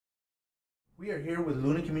We are here with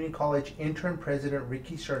Luna Community College Interim President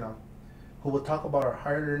Ricky Serna, who will talk about our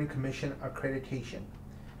Higher Learning Commission accreditation.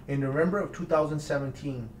 In November of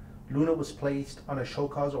 2017, Luna was placed on a show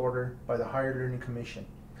cause order by the Higher Learning Commission.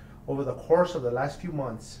 Over the course of the last few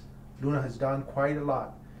months, Luna has done quite a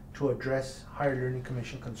lot to address Higher Learning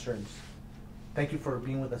Commission concerns. Thank you for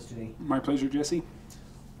being with us today. My pleasure, Jesse.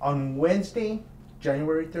 On Wednesday,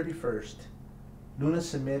 January 31st, Luna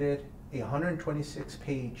submitted a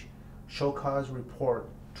 126-page show cause report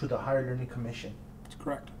to the Higher Learning Commission. That's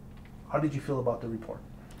correct. How did you feel about the report?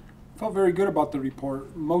 I felt very good about the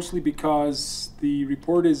report, mostly because the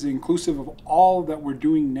report is inclusive of all that we're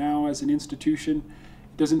doing now as an institution.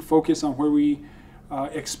 It doesn't focus on where we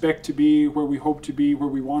expect to be, where we hope to be, where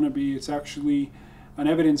we want to be. It's actually an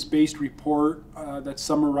evidence-based report that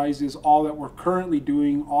summarizes all that we're currently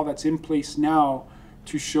doing, all that's in place now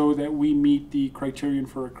to show that we meet the criterion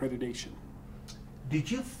for accreditation. Did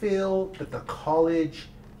you feel that the college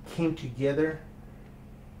came together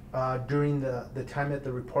during the time that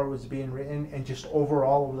the report was being written and just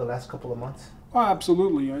overall over the last couple of months? Oh,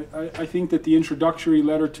 absolutely. I think that the introductory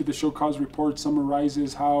letter to the show cause report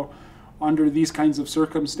summarizes how under these kinds of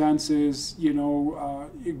circumstances,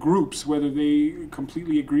 groups, whether they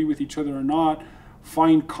completely agree with each other or not,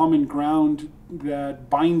 find common ground that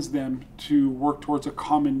binds them to work towards a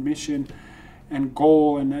common mission and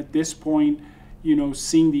goal. And at this point,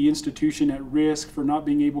 seeing the institution at risk for not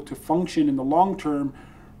being able to function in the long term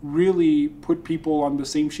really put people on the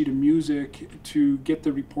same sheet of music to get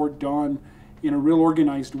the report done in a real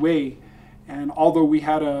organized way. And although we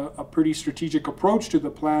had a pretty strategic approach to the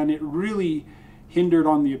plan, it really hindered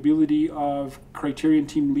on the ability of Criterion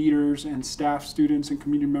team leaders and staff, students, and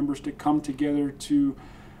community members to come together to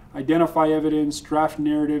identify evidence, draft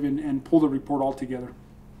narrative, and pull the report all together.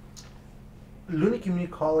 Luna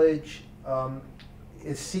Community College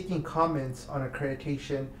is seeking comments on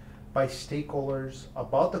accreditation by stakeholders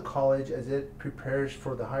about the college as it prepares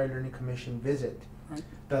for the Higher Learning Commission visit. Right.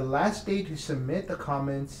 The last day to submit the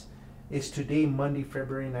comments is today, Monday,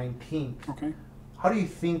 February 19th. Okay. How do you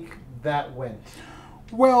think that went?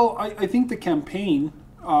 Well, I think the campaign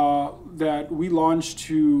that we launched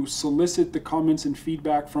to solicit the comments and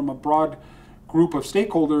feedback from a broad group of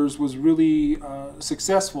stakeholders was really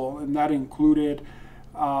successful, and that included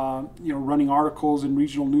running articles in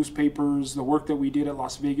regional newspapers, the work that we did at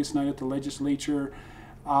Las Vegas Night at the Legislature,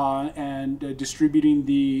 and distributing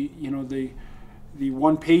the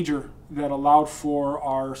one-pager that allowed for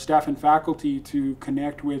our staff and faculty to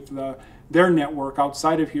connect with their network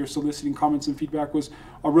outside of here, soliciting comments and feedback was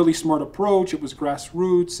a really smart approach. It was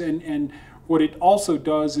grassroots, and what it also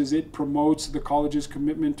does is it promotes the college's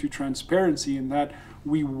commitment to transparency, and that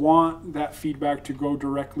we want that feedback to go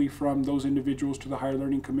directly from those individuals to the Higher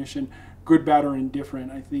Learning Commission, good, bad, or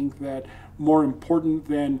indifferent. I think that more important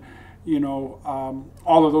than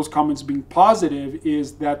all of those comments being positive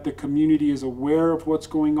is that the community is aware of what's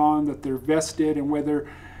going on, that they're vested, and whether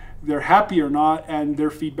they're happy or not, and their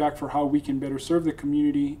feedback for how we can better serve the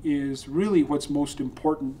community is really what's most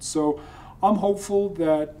important. So I'm hopeful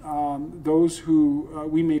that those who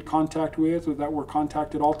we made contact with or that were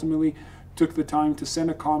contacted ultimately took the time to send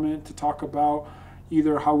a comment to talk about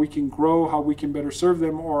either how we can grow, how we can better serve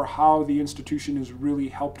them, or how the institution has really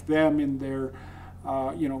helped them in their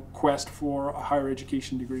quest for a higher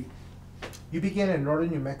education degree. You began a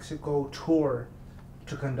northern New Mexico tour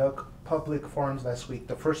to conduct public forums last week.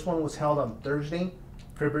 The first one was held on Thursday,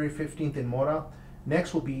 February 15th in Mora.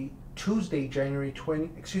 Next will be Tuesday, February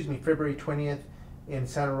 20th in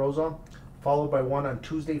Santa Rosa, followed by one on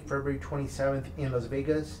Tuesday, February 27th in Las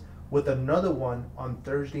Vegas, with another one on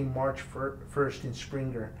Thursday, March 1st in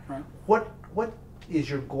Springer. Right. What is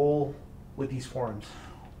your goal with these forums?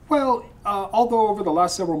 Well, although over the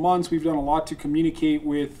last several months we've done a lot to communicate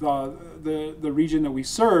with the region that we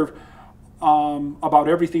serve about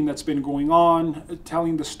everything that's been going on,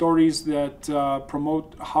 telling the stories that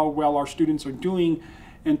promote how well our students are doing,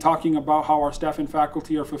 and talking about how our staff and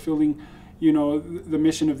faculty are fulfilling, the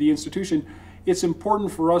mission of the institution, it's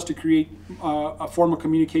important for us to create a form of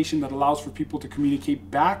communication that allows for people to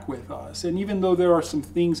communicate back with us. And even though there are some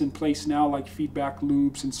things in place now like feedback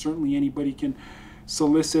loops, and certainly anybody can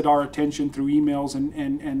solicit our attention through emails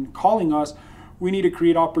and calling us, we need to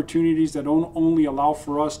create opportunities that don't only allow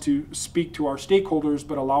for us to speak to our stakeholders,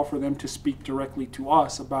 but allow for them to speak directly to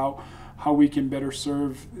us about how we can better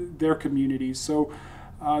serve their communities. So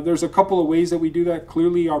there's a couple of ways that we do that.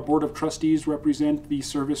 Clearly, our Board of Trustees represent the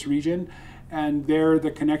service region, and they're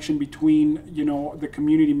the connection between the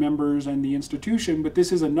community members and the institution. But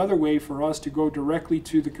this is another way for us to go directly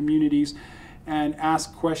to the communities and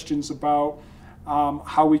ask questions about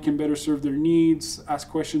how we can better serve their needs, ask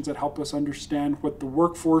questions that help us understand what the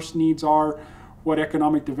workforce needs are, what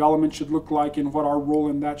economic development should look like, and what our role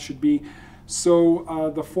in that should be.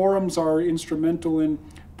 So the forums are instrumental in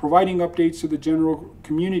providing updates to the general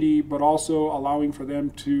community, but also allowing for them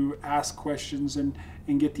to ask questions and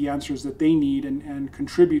get the answers that they need and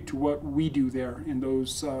contribute to what we do there in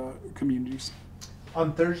those communities.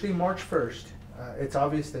 On Thursday, March 1st, it's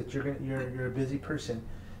obvious that you're a busy person.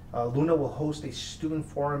 Luna will host a student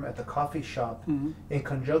forum at the coffee shop in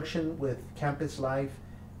conjunction with Campus Life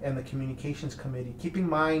and the Communications Committee. Keep in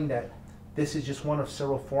mind that this is just one of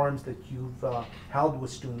several forums that you've held with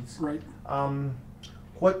students. Right.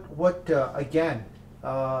 What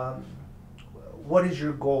is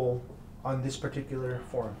your goal on this particular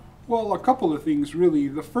forum? Well, a couple of things really.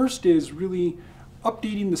 The first is really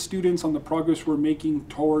updating the students on the progress we're making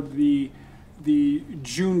toward the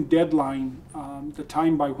June deadline, the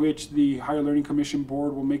time by which the Higher Learning Commission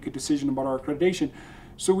Board will make a decision about our accreditation.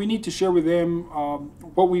 So we need to share with them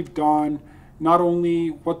what we've done, not only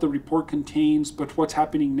what the report contains, but what's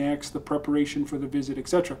happening next, the preparation for the visit,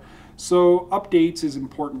 etc. So updates is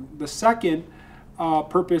important. The second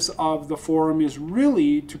purpose of the forum is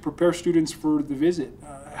really to prepare students for the visit,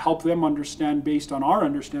 help them understand based on our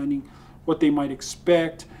understanding what they might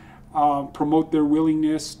expect, promote their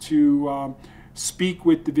willingness to speak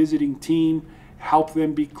with the visiting team, help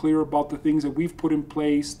them be clear about the things that we've put in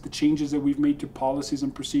place, the changes that we've made to policies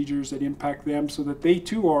and procedures that impact them, so that they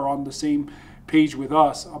too are on the same page with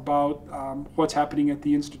us about what's happening at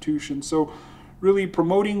the institution. So really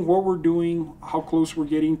promoting what we're doing, how close we're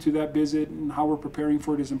getting to that visit, and how we're preparing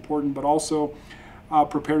for it is important, but also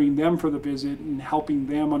preparing them for the visit and helping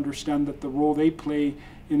them understand that the role they play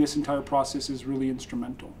in this entire process is really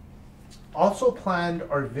instrumental. Also planned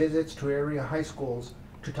are visits to area high schools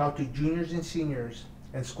to talk to juniors and seniors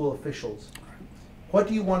and school officials. What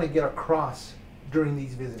do you want to get across during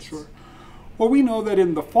these visits? Sure. Well, we know that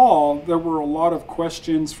in the fall there were a lot of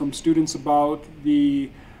questions from students about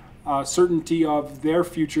the certainty of their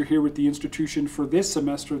future here with the institution for this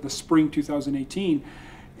semester, the spring 2018.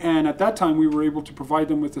 And at that time we were able to provide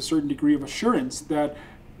them with a certain degree of assurance that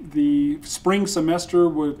the spring semester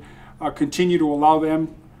would continue to allow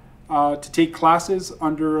them to take classes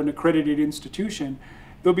under an accredited institution.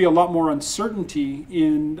 There'll be a lot more uncertainty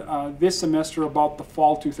in this semester about the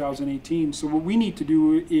fall 2018. So what we need to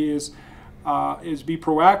do is be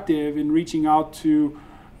proactive in reaching out to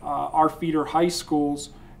our feeder high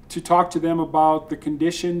schools to talk to them about the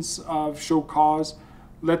conditions of show cause,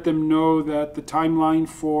 let them know that the timeline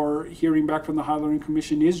for hearing back from the Higher Learning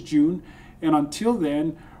Commission is June, and until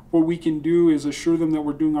then, what we can do is assure them that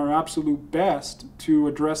we're doing our absolute best to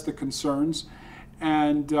address the concerns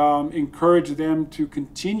and encourage them to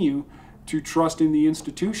continue to trust in the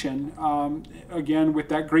institution, again, with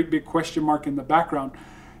that great big question mark in the background.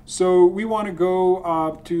 So we want to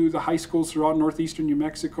go to the high schools throughout northeastern New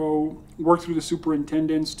Mexico, work through the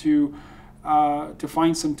superintendents to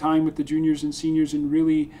find some time with the juniors and seniors and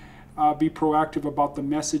really be proactive about the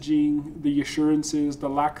messaging, the assurances, the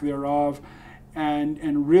lack thereof,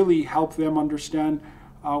 and really help them understand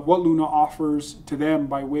what Luna offers to them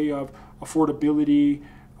by way of affordability,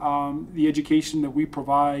 the education that we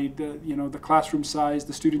provide, the classroom size,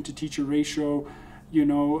 the student-to-teacher ratio,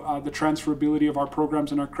 the transferability of our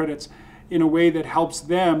programs and our credits in a way that helps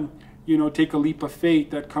them, take a leap of faith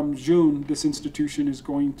that come June, this institution is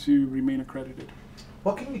going to remain accredited.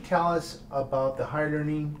 What can you tell us about the Higher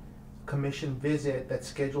Learning Commission visit that's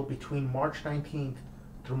scheduled between March 19th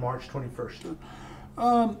through March 21st?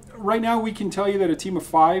 Right now we can tell you that a team of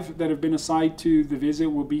 5 that have been assigned to the visit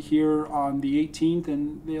will be here on the 18th,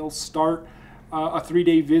 and they'll start a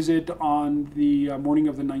 3-day visit on the morning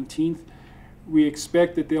of the 19th. We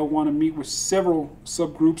expect that they'll want to meet with several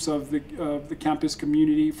subgroups of the campus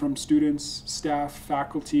community, from students, staff,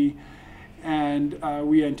 faculty, and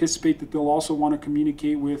we anticipate that they'll also want to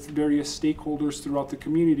communicate with various stakeholders throughout the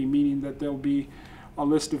community, meaning that there'll be a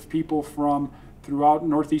list of people from throughout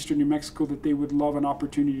northeastern New Mexico that they would love an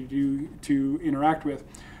opportunity to interact with.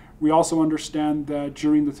 We also understand that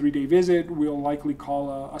during the 3-day visit, we'll likely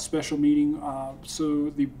call a special meeting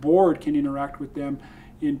so the board can interact with them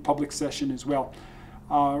in public session as well.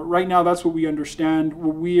 Right now, that's what we understand.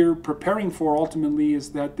 What we're preparing for ultimately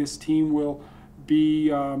is that this team will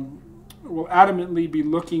adamantly be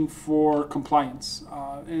looking for compliance.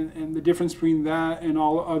 And the difference between that and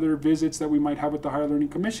all other visits that we might have with the Higher Learning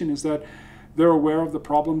Commission is that they're aware of the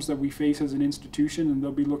problems that we face as an institution, and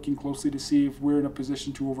they'll be looking closely to see if we're in a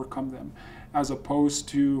position to overcome them, as opposed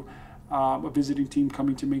to a visiting team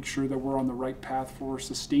coming to make sure that we're on the right path for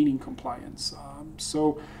sustaining compliance.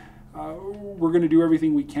 So we're going to do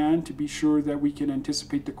everything we can to be sure that we can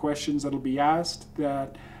anticipate the questions that will be asked,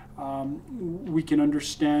 that we can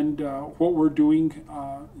understand what we're doing,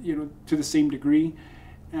 to the same degree.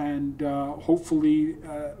 And hopefully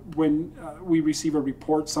when we receive a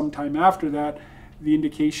report sometime after that, the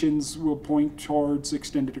indications will point towards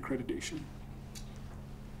extended accreditation.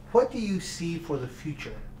 What do you see for the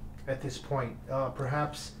future at this point?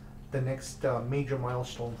 Perhaps the next major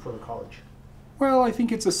milestone for the college? Well, I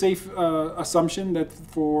think it's a safe assumption that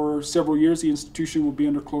for several years the institution will be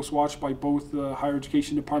under close watch by both the Higher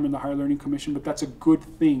Education Department and the Higher Learning Commission, but that's a good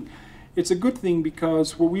thing. It's a good thing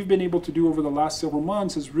because what we've been able to do over the last several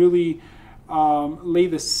months is really lay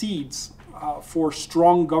the seeds for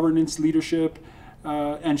strong governance, leadership,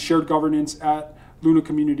 and shared governance at Luna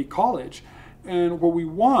Community College. And what we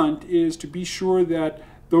want is to be sure that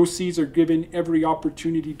those seeds are given every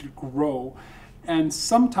opportunity to grow. And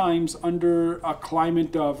sometimes under a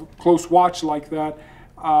climate of close watch like that,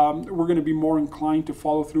 we're going to be more inclined to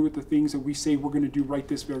follow through with the things that we say we're going to do right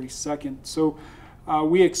this very second. So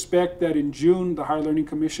we expect that in June, the Higher Learning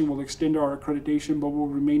Commission will extend our accreditation, but will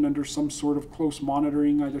remain under some sort of close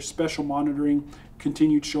monitoring, either special monitoring,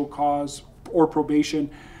 continued show cause, or probation.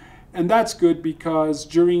 And that's good because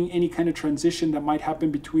during any kind of transition that might happen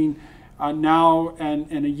between now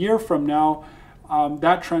and a year from now,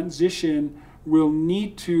 that transition will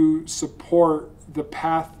need to support the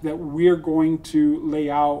path that we're going to lay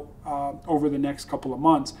out over the next couple of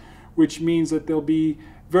months, which means that there'll be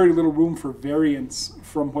very little room for variance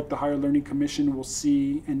from what the Higher Learning Commission will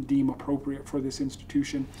see and deem appropriate for this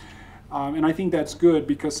institution. And I think that's good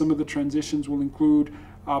because some of the transitions will include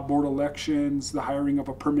board elections, the hiring of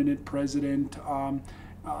a permanent president,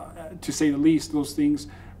 to say the least. Those things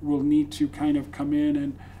will need to kind of come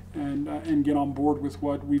in and get on board with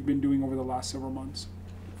what we've been doing over the last several months.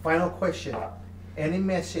 Final question. Any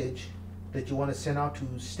message that you want to send out to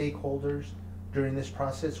stakeholders during this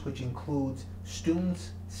process, which includes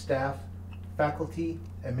students, staff, faculty,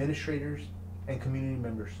 administrators, and community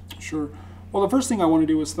members? Sure. Well, the first thing I want to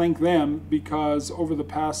do is thank them because over the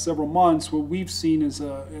past several months, what we've seen is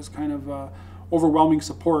kind of overwhelming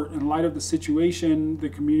support. In light of the situation, the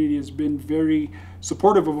community has been very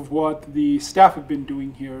supportive of what the staff have been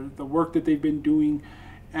doing here, the work that they've been doing,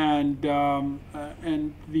 and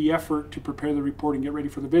the effort to prepare the report and get ready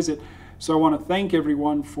for the visit. So I want to thank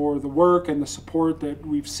everyone for the work and the support that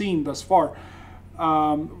we've seen thus far.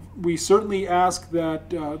 We certainly ask that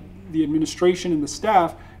the administration and the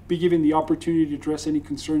staff be given the opportunity to address any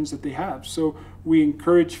concerns that they have. So we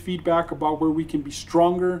encourage feedback about where we can be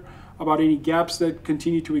stronger, about any gaps that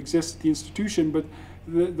continue to exist at the institution, but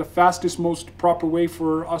the fastest, most proper way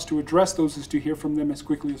for us to address those is to hear from them as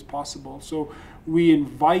quickly as possible. So we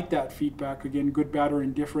invite that feedback, again, good, bad, or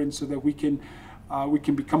indifferent, so that we can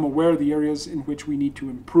become aware of the areas in which we need to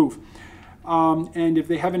improve. And if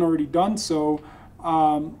they haven't already done so,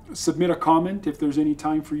 submit a comment if there's any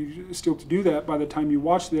time for you still to do that by the time you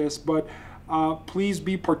watch this, but please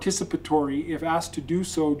be participatory if asked to do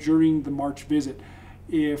so during the March visit.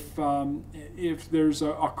 If there's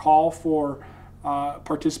a call for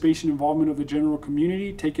participation, involvement of the general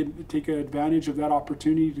community, take advantage of that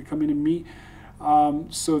opportunity to come in and meet,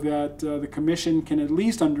 so that the commission can at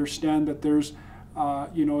least understand that there's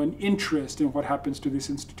an interest in what happens to this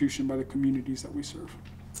institution by the communities that we serve.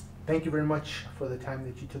 Thank you very much for the time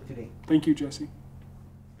that you took today. Thank you, Jesse.